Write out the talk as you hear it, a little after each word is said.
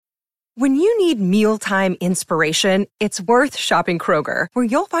When you need mealtime inspiration, it's worth shopping Kroger, where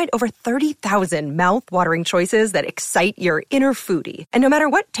you'll find over 30,000 mouth-watering choices that excite your inner foodie. And no matter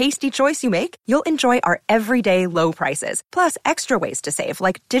what tasty choice you make, you'll enjoy our everyday low prices, plus extra ways to save,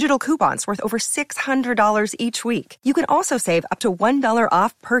 like digital coupons worth over $600 each week. You can also save up to $1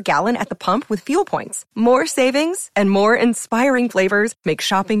 off per gallon at the pump with fuel points. More savings and more inspiring flavors make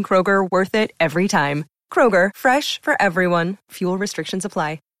shopping Kroger worth it every time. Kroger, fresh for everyone. Fuel restrictions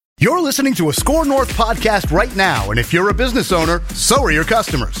apply. You're listening to a Score North podcast right now, and if you're a business owner, so are your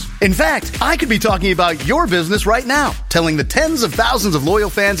customers. In fact, I could be talking about your business right now, telling the tens of thousands of loyal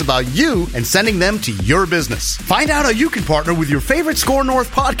fans about you and sending them to your business. Find out how you can partner with your favorite Score North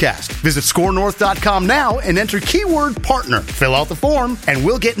podcast. Visit scorenorth.com now and enter keyword partner. Fill out the form, and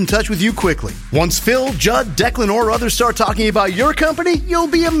we'll get in touch with you quickly. Once Phil, Judd, Declan, or others start talking about your company, you'll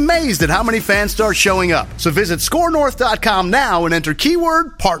be amazed at how many fans start showing up. So visit scorenorth.com now and enter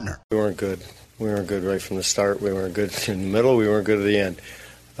keyword partner. We weren't good. We weren't good right from the start. We weren't good in the middle. We weren't good at the end.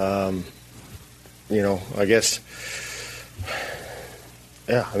 I guess,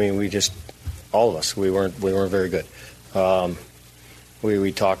 we just, all of us, we weren't very good.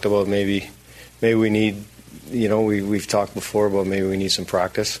 We talked about maybe we need, we've talked before about maybe we need some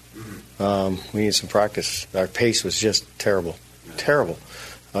practice. We need some practice. Our pace was just terrible. They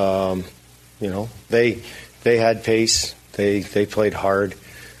had pace. They played hard.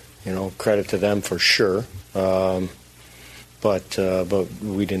 Credit to them for sure. But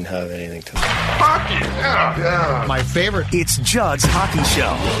we didn't have anything to. Hockey, yeah. My favorite. It's Judd's Hockey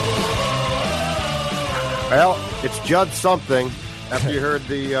Show. Well, it's Judd something. After you heard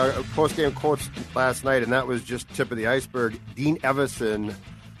the post-game quotes last night, and that was just tip of the iceberg. Dean Evason,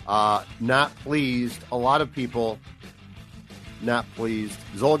 not pleased. A lot of people not pleased.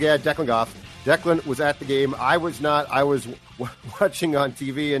 Zulgad Declan. Declan was at the game. I was not. I was watching on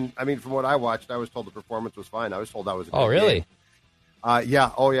TV, and from what I watched, I was told the performance was fine. I was told that was a good Oh, really? Game.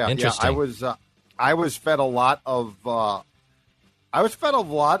 Yeah. Oh, yeah. Interesting. Yeah, I was fed a lot of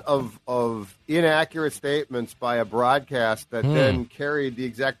inaccurate statements by a broadcast that then carried the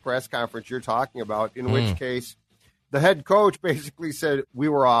exact press conference you're talking about, in which case the head coach basically said we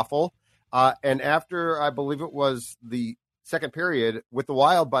were awful. And after, I believe it was the second period with the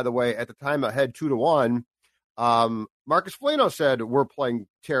Wild, by the way, at the time ahead 2-1, Marcus Foligno said, we're playing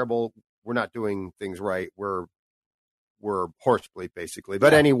terrible. We're not doing things right. We're horsebleed, basically.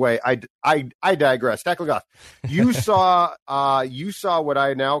 But anyway, I digress. Declan, you saw what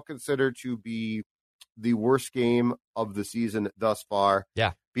I now consider to be the worst game of the season thus far.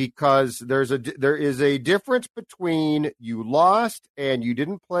 Yeah. Because there is a difference between you lost and you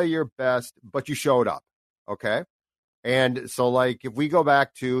didn't play your best, but you showed up. Okay. And so, if we go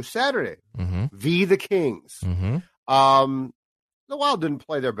back to Saturday, v. the Kings, the Wild didn't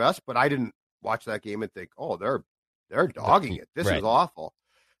play their best, but I didn't watch that game and think, oh, they're dogging it. This is awful.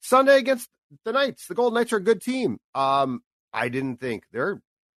 Sunday against the Knights, the Golden Knights are a good team. I didn't think they're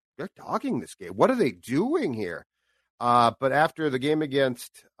dogging this game. What are they doing here? But after the game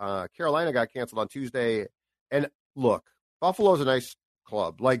against Carolina got canceled on Tuesday, and look, Buffalo's a nice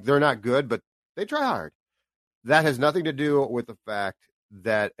club. They're not good, but they try hard. That has nothing to do with the fact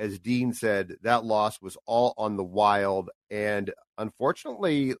that, as Dean said, that loss was all on the Wild. And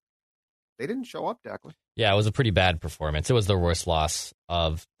unfortunately, they didn't show up, Declan. Yeah, it was a pretty bad performance. It was the worst loss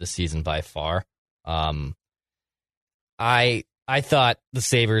of the season by far. I thought the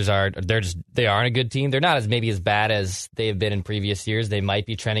Sabres they aren't a good team. They're not as bad as they've been in previous years. They might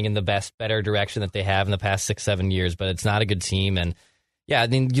be trending in the better direction that they have in the past 6-7 years, but it's not a good team. And yeah,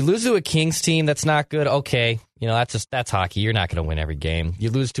 you lose to a Kings team that's not good. Okay, that's hockey. You're not going to win every game. You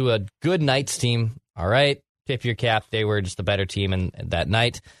lose to a good Knights team. All right, tip your cap. They were just the better team in that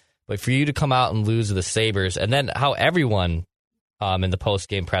night. But for you to come out and lose to the Sabres, and then how everyone in the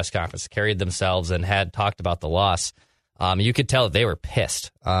post-game press conference carried themselves and had talked about the loss, you could tell that they were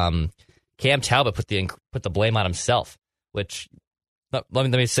pissed. Cam Talbot put the blame on himself, which let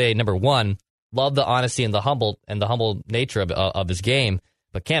me say, number one, love the honesty and the humble nature of his game,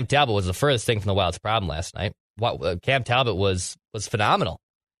 but Cam Talbot was the furthest thing from the Wild's problem last night. Cam Talbot was phenomenal,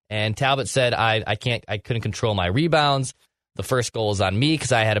 and Talbot said, I couldn't control my rebounds. The first goal was on me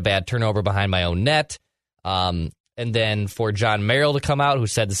because I had a bad turnover behind my own net. And then for John Merrill to come out, who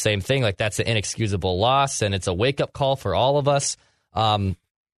said the same thing, that's an inexcusable loss, and it's a wake-up call for all of us. I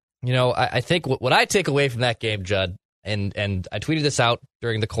think what I take away from that game, Judd, and I tweeted this out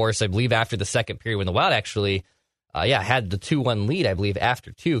during the course, I believe, after the second period when the Wild actually had the 2-1 lead, I believe,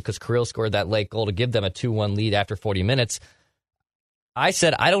 after 2, because Kirill scored that late goal to give them a 2-1 lead after 40 minutes. I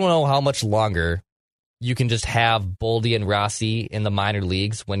said, I don't know how much longer you can just have Boldy and Rossi in the minor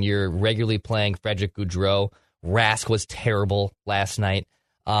leagues when you're regularly playing Frederick Gaudreau. Rask was terrible last night.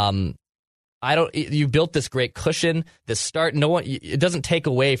 You built this great cushion, this start. It doesn't take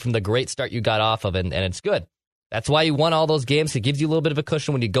away from the great start you got off of, and it's good. That's why you won all those games. It gives you a little bit of a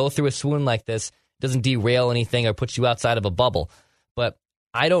cushion when you go through a swoon like this. It doesn't derail anything or put you outside of a bubble. But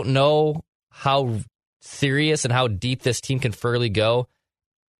I don't know how serious and how deep this team can further go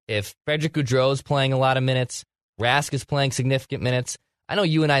if Frederick Gaudreau is playing a lot of minutes, Rask is playing significant minutes. I know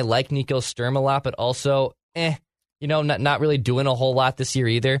you and I like Nico Sturm a lot, but also, not really doing a whole lot this year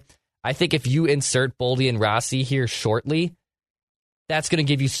either. I think if you insert Boldy and Rossi here shortly, that's going to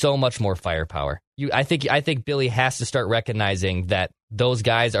give you so much more firepower. I think Billy has to start recognizing that those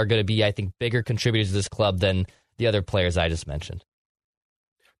guys are going to be, I think, bigger contributors to this club than the other players I just mentioned.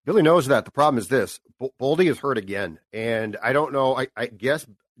 Billy knows that. The problem is this. Boldy is hurt again. And I don't know. I guess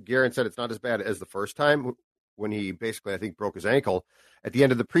Guerin said it's not as bad as the first time when he basically, I think, broke his ankle at the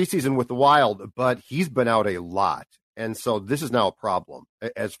end of the preseason with the Wild. But he's been out a lot. And so this is now a problem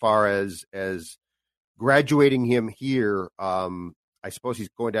as far as graduating him here. I suppose he's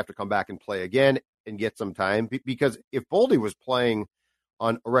going to have to come back and play again and get some time, because if Boldy was playing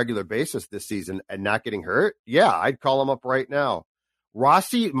on a regular basis this season and not getting hurt, yeah, I'd call him up right now.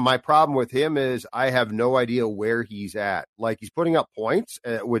 Rossi, my problem with him is I have no idea where he's at. Like, he's putting up points,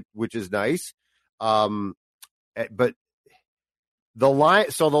 which is nice. But the line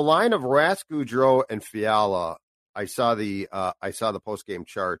of Rask, Gaudreau, and Fiala, I saw the post-game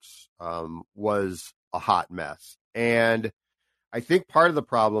charts, was a hot mess. And I think part of the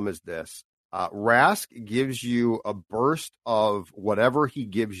problem is this. Rask gives you a burst of whatever he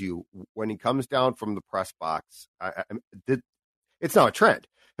gives you when he comes down from the press box. It's now a trend.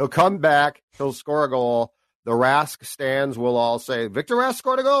 He'll come back, he'll score a goal. The Rask stands will all say, Victor Rask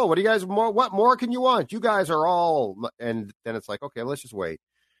scored a goal. What do you guys what more can you want? You guys are all, and then it's like, okay, let's just wait.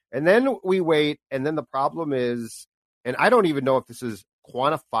 And then we wait, and then the problem is, and I don't even know if this is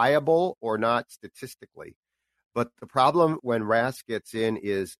quantifiable or not statistically, but the problem when Rask gets in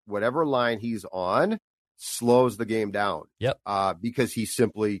is whatever line he's on slows the game down. Yep. Because he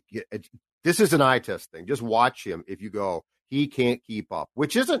simply, this is an eye test thing. Just watch him. If you go, he can't keep up,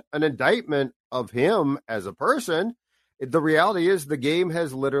 which isn't an indictment of him as a person. The reality is the game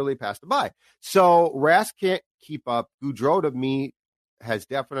has literally passed him by. So Rask can't keep up. Gaudreau, to me, has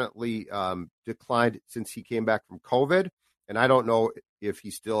definitely declined since he came back from COVID. And I don't know if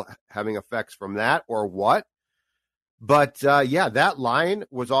he's still having effects from that or what. But, that line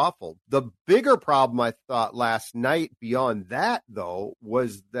was awful. The bigger problem, I thought, last night beyond that, though,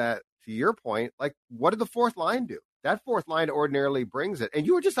 was that, to your point, like, what did the fourth line do? That fourth line ordinarily brings it. And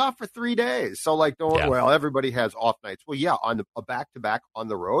you were just off for 3 days. So, like, everybody has off nights. Well, yeah, on a back-to-back on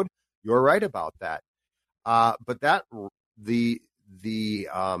the road, you're right about that. But the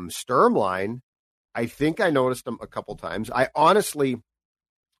Sturm line, I think I noticed them a couple times. I honestly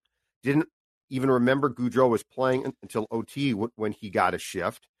didn't even remember Gaudreau was playing until OT when he got a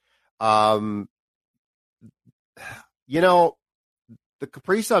shift. The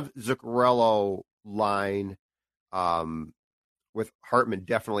Kaprizov-Zuccarello line with Hartman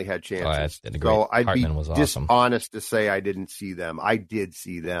definitely had chances. So I'd Hartman be was dishonest to say I didn't see them. I did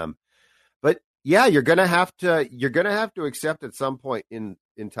see them. But yeah, you're gonna have to accept at some point in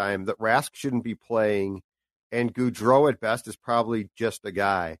time that Rask shouldn't be playing, and Gaudreau at best is probably just a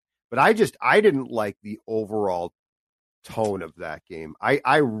guy. But I didn't like the overall tone of that game.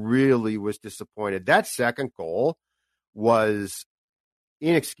 I really was disappointed. That second goal was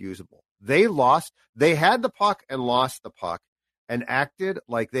inexcusable. They had the puck and lost the puck and acted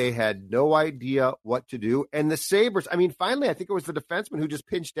like they had no idea what to do. And the Sabres, I mean, finally, I think it was the defenseman who just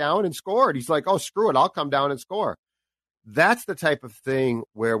pinched down and scored. He's like, oh, screw it, I'll come down and score. That's the type of thing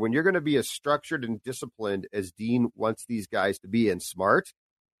where when you're going to be as structured and disciplined as Dean wants these guys to be and smart,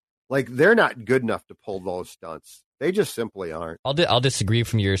 like, they're not good enough to pull those stunts. They just simply aren't. I'll disagree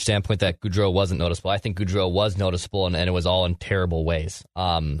from your standpoint that Gaudreau wasn't noticeable. I think Gaudreau was noticeable, and it was all in terrible ways.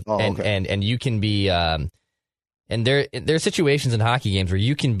 Okay. And you can be, and there are situations in hockey games where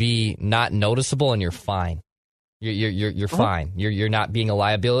you can be not noticeable and you're fine. You're fine. You're not being a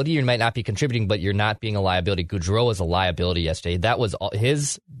liability. You might not be contributing, but you're not being a liability. Gaudreau was a liability yesterday. That was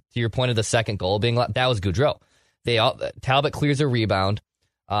his. To your point of the second goal being that was Gaudreau. Talbot clears a rebound.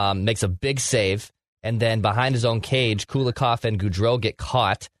 Makes a big save, and then behind his own cage, Kulikov and Gaudreau get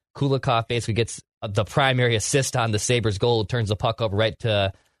caught. Kulikov basically gets the primary assist on the Sabres goal, turns the puck over right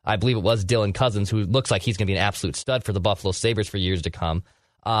to, I believe it was Dylan Cousins, who looks like he's going to be an absolute stud for the Buffalo Sabres for years to come.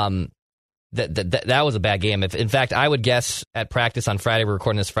 That was a bad game. In fact, I would guess at practice on Friday, we're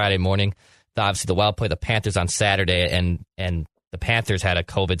recording this Friday morning, Obviously, the Wild play the Panthers on Saturday, and the Panthers had a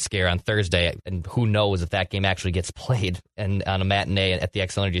COVID scare on Thursday, and who knows if that game actually gets played and on a matinee at the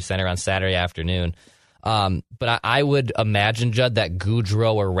Xcel Energy Center on Saturday afternoon. But I would imagine, Judd, that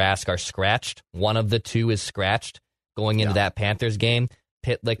Gaudreau or Rask are scratched. One of the two is scratched going into that Panthers game.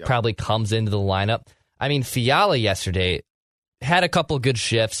 Pitlick probably comes into the lineup. I mean, Fiala yesterday had a couple good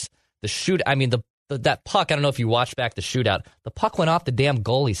shifts. That puck, I don't know if you watched back the shootout. The puck went off the damn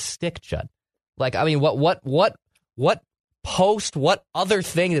goalie's stick, Judd. Like, I mean, what other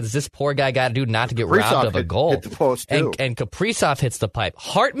thing does this poor guy got to do not to get robbed of a goal? Hit the post too. And Kaprizov hits the pipe.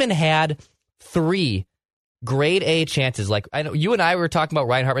 Hartman had 3 grade A chances. Like, I know you and I were talking about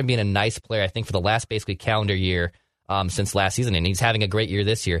Ryan Hartman being a nice player, I think, for the last basically calendar year since last season, and he's having a great year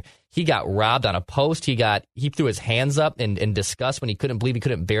this year. He got robbed on a post. He threw his hands up in disgust when he couldn't believe he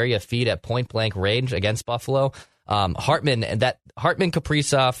couldn't bury a feed at point blank range against Buffalo. Hartman,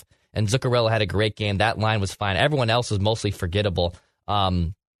 Kaprizov, and Zuccarello had a great game. That line was fine. Everyone else was mostly forgettable.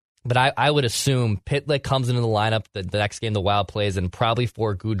 But I would assume Pitlick comes into the lineup the next game the Wild plays, and probably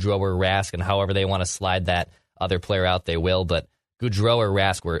for Gaudreau or Rask, and however they want to slide that other player out, they will. But Gaudreau or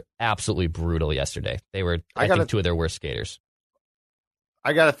Rask were absolutely brutal yesterday. They were, I think, 2 of their worst skaters.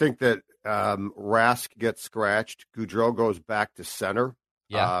 I got to think that Rask gets scratched. Gaudreau goes back to center.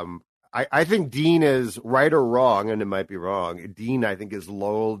 Yeah. I think Dean is right or wrong, and it might be wrong. Dean, I think, is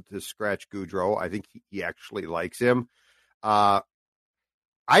loath to scratch Gaudreau. I think he actually likes him. I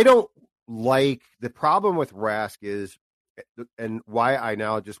don't like the problem with Rask is, and why I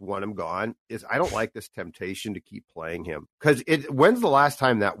now just want him gone, is I don't like this temptation to keep playing him. Because when's the last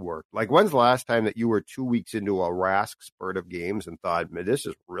time that worked? Like, when's the last time that you were 2 weeks into a Rask spurt of games and thought, man, this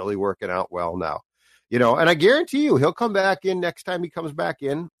is really working out well now? You know, and I guarantee you he'll come back in next time he comes back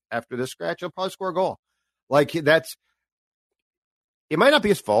in after this scratch, he'll probably score a goal. Like, it might not be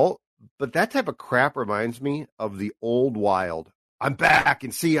his fault, but that type of crap reminds me of the old Wild. I'm back,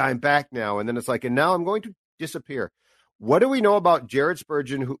 and see, I'm back now. And then it's like, and now I'm going to disappear. What do we know about Jared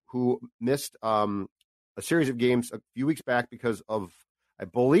Spurgeon, who missed a series of games a few weeks back because of, I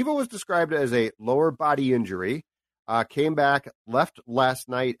believe it was described as a lower body injury, came back, left last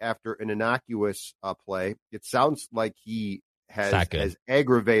night after an innocuous play. It sounds like he has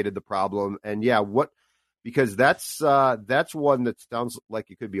aggravated the problem. And because that's one that sounds like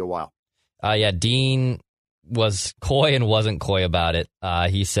it could be a while. Dean was coy and wasn't coy about it.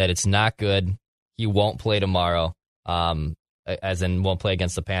 He said it's not good. He won't play tomorrow, as in won't play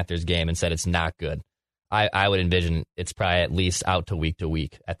against the Panthers game, and said it's not good. I would envision it's probably at least out to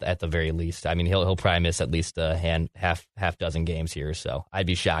week at the very least. I mean, he'll probably miss at least a half dozen games here. So I'd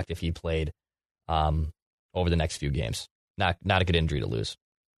be shocked if he played over the next few games. Not a good injury to lose.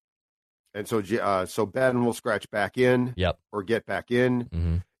 And so Ben will scratch back in, or get back in.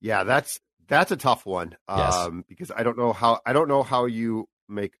 Mm-hmm. Yeah, that's a tough one. Yes. Because I don't know how you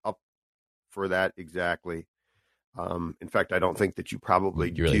make up for that exactly. In fact, I don't think that you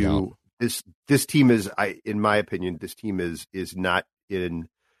probably really do. Don't. This team is, in my opinion, this team is not in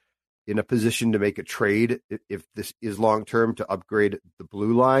a position to make a trade. If this is long term to upgrade the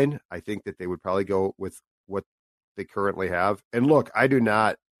blue line, I think that they would probably go with what they currently have. And look, I do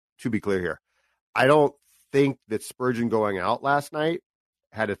not, to be clear here, I don't think that Spurgeon going out last night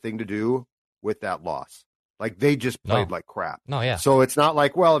had a thing to do with that loss. Like, they just played like crap. No, yeah. So it's not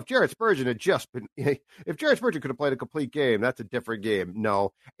like, well, if Jared Spurgeon could have played a complete game, that's a different game.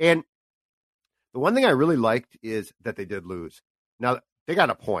 No. And the one thing I really liked is that they did lose. Now, they got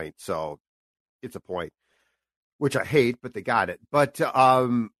a point, so it's a point, which I hate, but they got it. But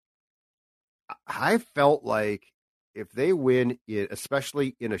I felt like if they win it,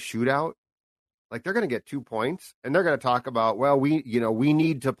 especially in a shootout, like, they're going to get 2 points, and they're going to talk about, well, we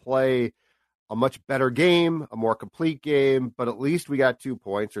need to play a much better game, a more complete game, but at least we got 2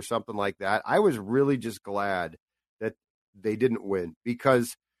 points or something like that. I was really just glad that they didn't win,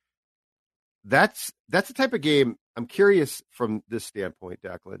 because that's the type of game. I'm curious from this standpoint,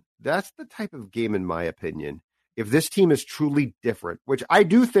 Declan. That's the type of game, in my opinion, if this team is truly different, which I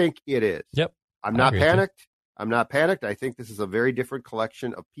do think it is. Yep. I'm not panicked. I think this is a very different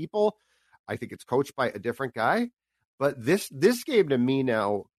collection of people. I think it's coached by a different guy. But this game to me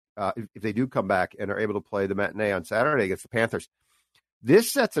now, if they do come back and are able to play the matinee on Saturday against the Panthers,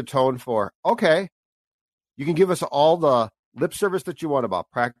 this sets a tone for, okay, you can give us all the lip service that you want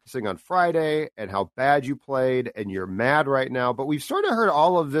about practicing on Friday and how bad you played and you're mad right now. But we've sort of heard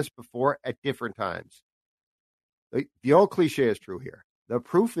all of this before at different times. The old cliche is true here. The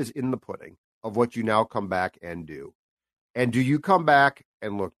proof is in the pudding of what you now come back and do. And do you come back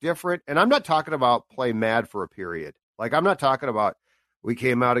and look different? And I'm not talking about play mad for a period. Like, I'm not talking about we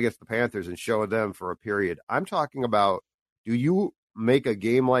came out against the Panthers and showed them for a period. I'm talking about, do you make a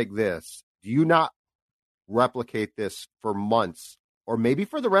game like this? Do you not replicate this for months or maybe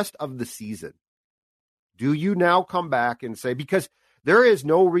for the rest of the season? Do you now come back and say, because there is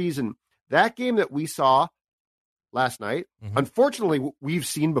no reason that game that we saw last night, unfortunately, we've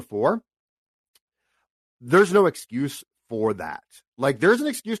seen before. There's no excuse for that. Like, there's an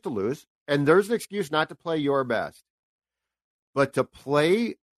excuse to lose, and there's an excuse not to play your best. But to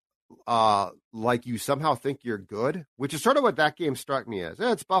play like you somehow think you're good, which is sort of what that game struck me as.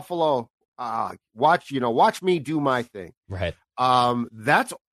 It's Buffalo. Watch me do my thing. Right.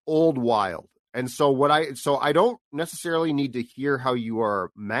 That's old wild. And so I don't necessarily need to hear how you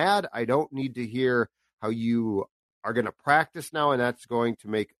are mad. I don't need to hear how you are going to practice now, and that's going to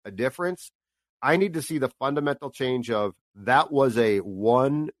make a difference. I need to see the fundamental change of that was a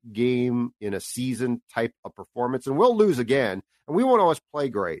one game in a season type of performance, and we'll lose again, and we won't always play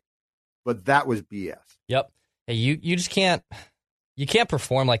great, but that was BS. Yep. Hey, you just can't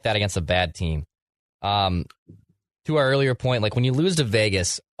perform like that against a bad team. To our earlier point, like when you lose to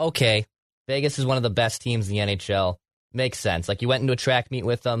Vegas, okay, Vegas is one of the best teams in the NHL. Makes sense. Like you went into a track meet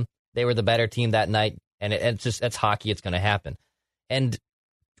with them, they were the better team that night, and it's hockey. It's going to happen. And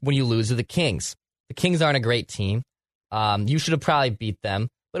when you lose to the Kings aren't a great team. You should have probably beat them,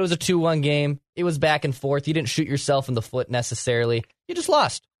 but it was a 2-1 game. It was back and forth. You didn't shoot yourself in the foot necessarily. You just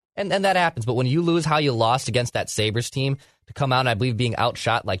lost, and that happens. But when you lose how you lost against that Sabres team, to come out and I believe being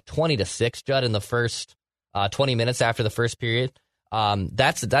outshot like 20-6, Judd, in the first 20 minutes after the first period,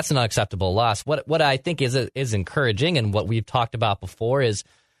 that's an unacceptable loss. What I think is encouraging, and what we've talked about before is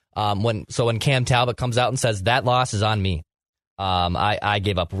when Cam Talbot comes out and says that loss is on me. I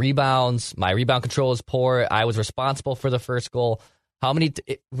gave up rebounds. My rebound control is poor. I was responsible for the first goal. How many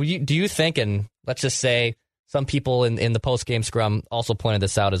do you think, and let's just say some people in the post-game scrum also pointed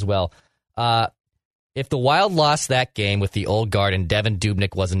this out as well, if the Wild lost that game with the old guard and Devan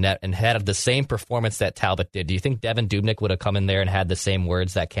Dubnyk was in net and had the same performance that Talbot did, do you think Devan Dubnyk would have come in there and had the same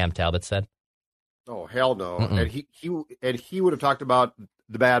words that Cam Talbot said? Oh, hell no. Mm-mm. And he would have talked about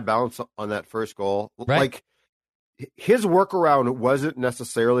the bad bounce on that first goal. Right. Like, his workaround wasn't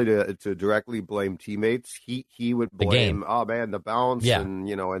necessarily to directly blame teammates. He would blame, oh man, the bounce,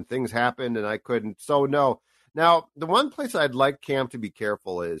 and things happened and I couldn't. So no. Now, the one place I'd like Cam to be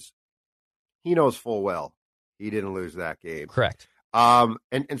careful is he knows full well he didn't lose that game. Correct. And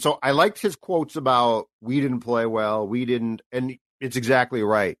so I liked his quotes about we didn't play well, we didn't, and it's exactly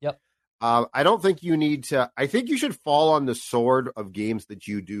right. Yep. I don't think you need to. I think you should fall on the sword of games that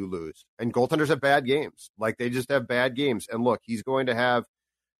you do lose. And goaltenders have bad games. Like, they just have bad games. And look, he's going to have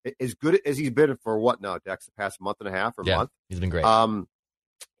as good as he's been for what now, Dex, the past month and a half or month? He's been great. And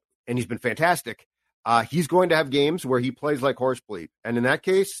he's been fantastic. He's going to have games where he plays like horsebleed. And in that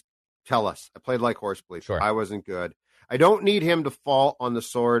case, tell us. I played like horsebleed. Sure. I wasn't good. I don't need him to fall on the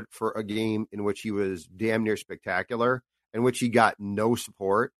sword for a game in which he was damn near spectacular, in which he got no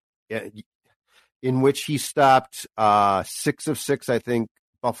support, in which he stopped 6 of 6, I think,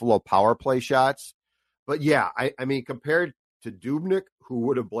 Buffalo power play shots. But yeah, I mean, compared to Dubnyk, who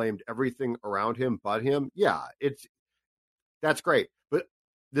would have blamed everything around him but him, yeah, that's great. But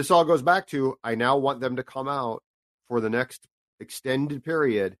this all goes back to, I now want them to come out for the next extended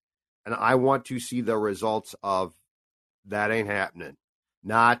period, and I want to see the results of that ain't happening.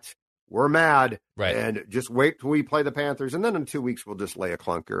 Not, we're mad, right, and just wait till we play the Panthers, and then in 2 weeks we'll just lay a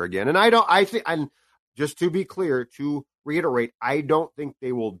clunker again. And just to be clear, to reiterate, I don't think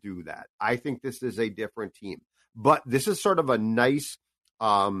they will do that. I think this is a different team, but this is sort of a nice,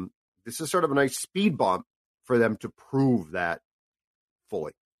 speed bump for them to prove that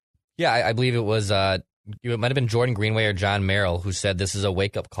fully. Yeah, I believe it was. It might have been Jordan Greenway or John Merrill who said this is a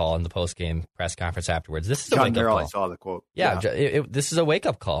wake-up call in the post-game press conference afterwards. This is a wake-up call. I saw the quote. Yeah. This is a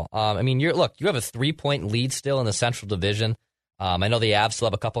wake-up call. I mean, you have a 3-point lead still in the Central Division. I know the Avs still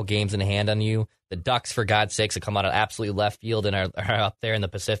have a couple games in hand on you. The Ducks, for God's sakes, have come out of absolutely left field and are up there in the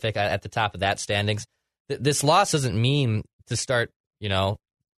Pacific at the top of that standings. This loss doesn't mean to start,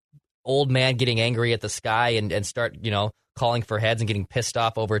 old man getting angry at the sky and start, calling for heads and getting pissed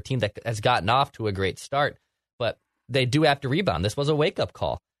off over a team that has gotten off to a great start. But they do have to rebound. This was a wake-up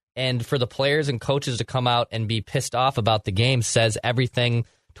call. And for the players and coaches to come out and be pissed off about the game says everything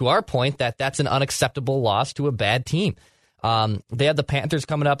to our point that that's an unacceptable loss to a bad team. They have the Panthers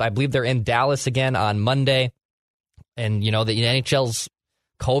coming up. I believe they're in Dallas again on Monday. And, the NHL's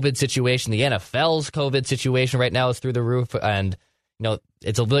COVID situation, the NFL's COVID situation right now is through the roof. And,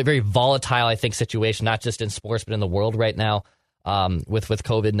 it's a very volatile, I think, situation, not just in sports, but in the world right now with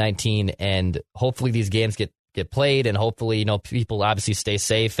COVID-19. And hopefully these games get get played, and hopefully, people obviously stay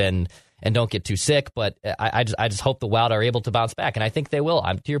safe and don't get too sick. But I just hope the Wild are able to bounce back, and I think they will.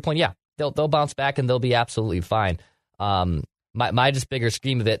 To your point, yeah, they'll bounce back and they'll be absolutely fine. My just bigger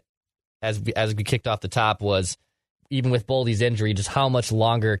scheme of it, as we kicked off the top, was even with Boldy's injury, just how much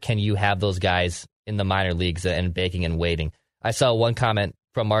longer can you have those guys in the minor leagues and baking and waiting? I saw one comment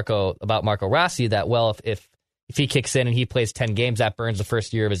from Marco Rossi that, well, if he kicks in and he plays 10 games, that burns the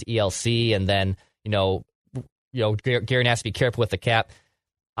first year of his ELC, and then Gary has to be careful with the cap.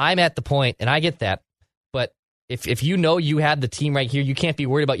 I'm at the point, and I get that, but if you had the team right here, you can't be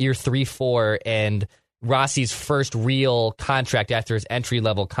worried about year 3, 4, and Rossi's first real contract after his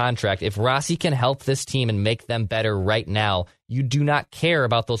entry-level contract. If Rossi can help this team and make them better right now, you do not care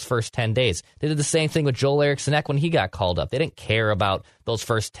about those first 10 days. They did the same thing with Joel Eriksson Ek when he got called up. They didn't care about those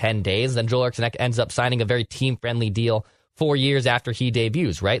first 10 days. Then Joel Eriksson Ek ends up signing a very team-friendly deal 4 years after he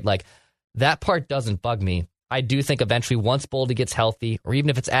debuts, right? Like, that part doesn't bug me. I do think eventually once Boldy gets healthy, or even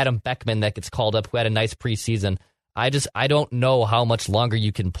if it's Adam Beckman that gets called up, who had a nice preseason, I don't know how much longer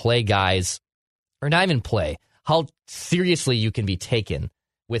you can play guys, or not even play, how seriously you can be taken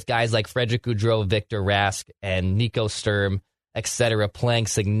with guys like Frederick Gaudreau, Victor Rask, and Nico Sturm, etc., playing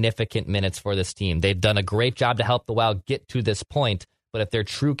significant minutes for this team. They've done a great job to help the Wild get to this point, but if they're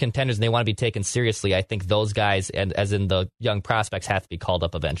true contenders and they want to be taken seriously, I think those guys, and as in the young prospects, have to be called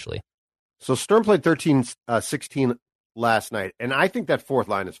up eventually. So Sturm played 13-16 last night, and I think that fourth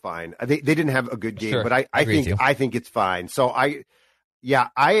line is fine. They didn't have a good game, sure. but I think it's fine. So I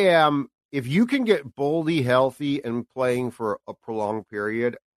am. If you can get Boldy healthy and playing for a prolonged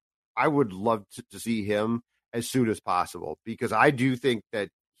period, I would love to see him as soon as possible, because I do think that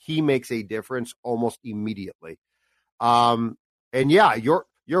he makes a difference almost immediately. And yeah, you're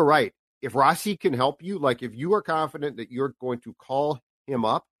right. If Rossi can help you, like if you are confident that you're going to call him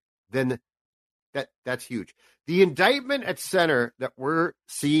up, then that's huge. The indictment at center that we're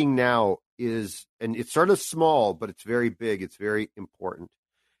seeing now is, and it's sort of small, but it's very big. It's very important.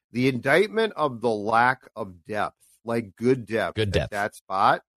 The indictment of the lack of depth, like good depth at that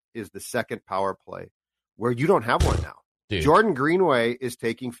spot, is the second power play, where you don't have one now. Dude. Jordan Greenway is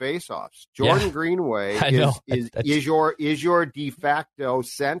taking faceoffs. Jordan Greenway is your de facto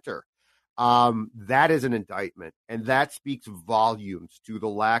center. That is an indictment, and that speaks volumes to the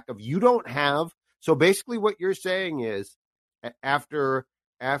lack of, you don't have. So basically what you're saying is, after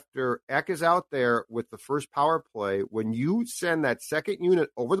Ek is out there with the first power play, when you send that second unit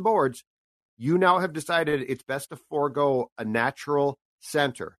over the boards, you now have decided it's best to forego a natural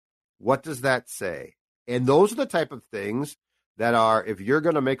center. What does that say? And those are the type of things that are, if you're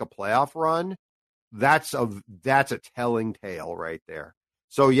going to make a playoff run, that's a telling tale right there.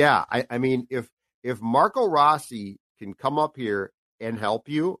 So yeah, I mean, if Marco Rossi can come up here and help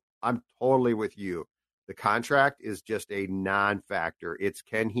you, I'm totally with you. The contract is just a non-factor. It's,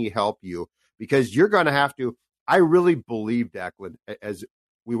 can he help you? Because you're going to have to. I really believe, Declan, as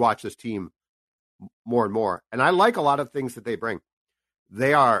we watch this team more and more, and I like a lot of things that they bring.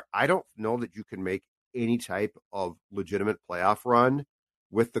 I don't know that you can make any type of legitimate playoff run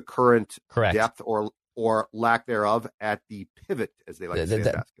with the current depth or lack thereof at the pivot, as they like to say in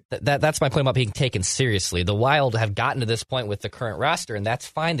basketball. That's my point about being taken seriously. The Wild have gotten to this point with the current roster, and that's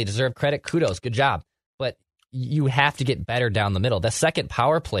fine. They deserve credit. Kudos. Good job. But you have to get better down the middle. The second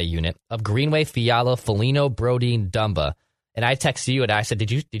power play unit of Greenway, Fiala, Foligno, Brodin, Dumba. And I texted you and I said,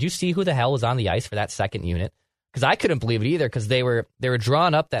 did you see who the hell was on the ice for that second unit? Because I couldn't believe it either, because they were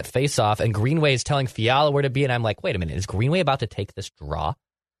drawing up that face-off, and Greenway is telling Fiala where to be, and I'm like, wait a minute, is Greenway about to take this draw?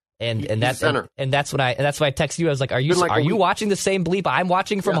 And that's why I texted you. I was like, are you watching the same bleep I'm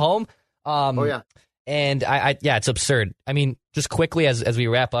watching from home? And it's absurd. I mean, just quickly as we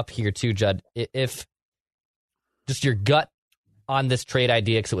wrap up here too, Judd, if just your gut on this trade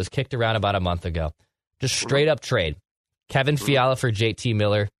idea, because it was kicked around about a month ago, just straight up trade Kevin Fiala for JT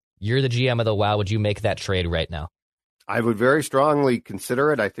Miller. You're the GM of the Wild. Would you make that trade right now? I would very strongly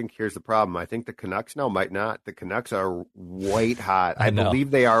consider it. I think here's the problem. I think the Canucks now might not. The Canucks are white hot. I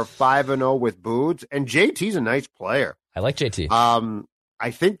believe they are 5-0 with Boots, and JT's a nice player. I like JT. I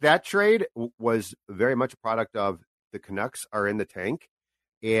think that trade was very much a product of the Canucks are in the tank,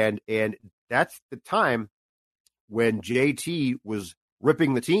 and that's the time when JT was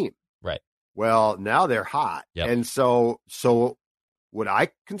ripping the team. Right. Well, now they're hot, and so would I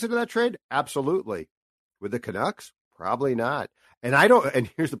consider that trade? Absolutely. With the Canucks? Probably not. And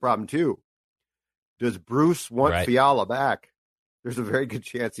here's the problem too. Does Bruce want Fiala back? There's a very good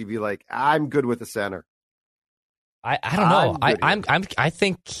chance he'd be like, I'm good with the center. I don't know. I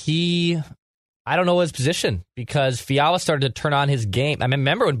think he I don't know his position because Fiala started to turn on his game. I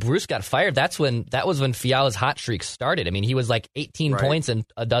remember when Bruce got fired, that was when Fiala's hot streak started. I mean, he was like 18 points in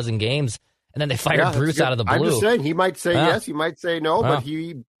a dozen games, and then they fired Bruce out of the blue. I'm just saying he might say yes, he might say no, but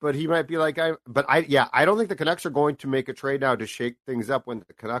he might be like I don't think the Canucks are going to make a trade now to shake things up when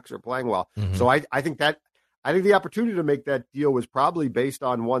the Canucks are playing well. Mm-hmm. So I think the opportunity to make that deal was probably based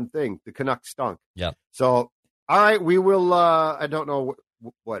on one thing: the Canucks stunk. Yeah. So all right, we will. I don't know.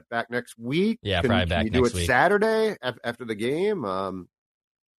 What, back next week? Yeah, probably back next week. Can you do it Saturday after the game?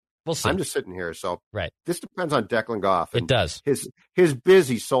 We'll see. I'm just sitting here, so right. This depends on Declan Goff. It does. His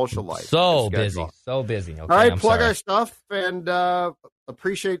busy social life. So busy. Okay, all right, plug our stuff and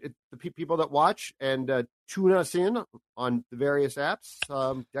appreciate the people that watch and tune us in on the various apps.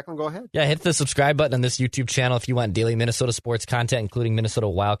 Declan, go ahead. Yeah, hit the subscribe button on this YouTube channel if you want daily Minnesota sports content, including Minnesota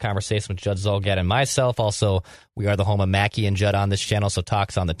Wild conversation with Judd Zulgad and myself. Also, we are the home of Mackie and Judd on this channel, so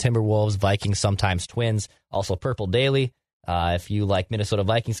talks on the Timberwolves, Vikings, sometimes Twins. Also, Purple Daily. If you like Minnesota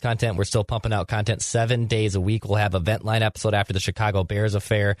Vikings content, we're still pumping out content 7 days a week. We'll have a vent line episode after the Chicago Bears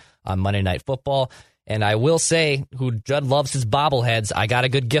affair on Monday Night Football. And I will say, who Judd loves his bobbleheads, I got a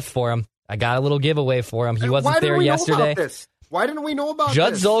good gift for him. I got a little giveaway for him. He wasn't there yesterday. Why didn't we know about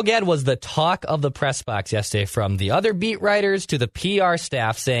Judd this? Zulgad was the talk of the press box yesterday, from the other beat writers to the PR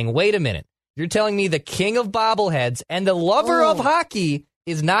staff, saying, wait a minute, you're telling me the king of bobbleheads and the lover of hockey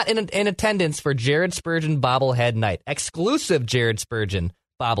is not in attendance for Jared Spurgeon bobblehead night. Exclusive Jared Spurgeon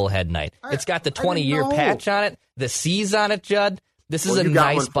bobblehead night. It's got the 20-year patch on it, the C's on it, Judd. This is a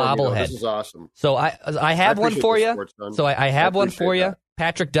nice bobblehead. This is awesome. So I have one for you. So I have one for you.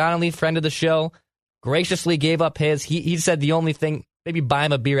 Patrick Donnelly, friend of the show, graciously gave up his. He said the only thing, maybe buy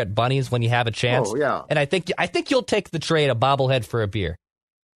him a beer at Bunny's when you have a chance. Oh, yeah. And I think you'll take the trade, a bobblehead for a beer.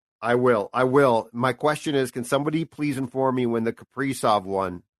 I will. My question is, can somebody please inform me when the Kaprizov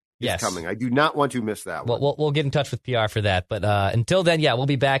one is coming? I do not want to miss that one. We'll get in touch with PR for that. But until then, we'll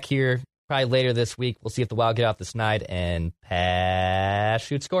be back here probably later this week. We'll see if the Wild get off the snide and pass,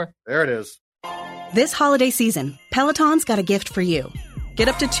 shoot, score. There it is. This holiday season, Peloton's got a gift for you. Get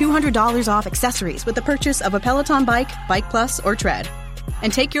up to $200 off accessories with the purchase of a Peloton bike, Bike Plus, or Tread.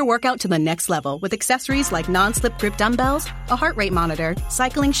 And take your workout to the next level with accessories like non-slip grip dumbbells, a heart rate monitor,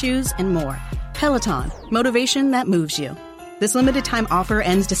 cycling shoes, and more. Peloton, motivation that moves you. This limited time offer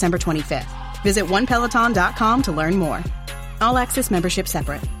ends December 25th. Visit onepeloton.com to learn more. All access membership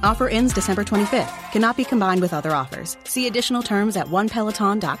separate. Offer ends December 25th. Cannot be combined with other offers. See additional terms at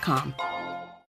onepeloton.com.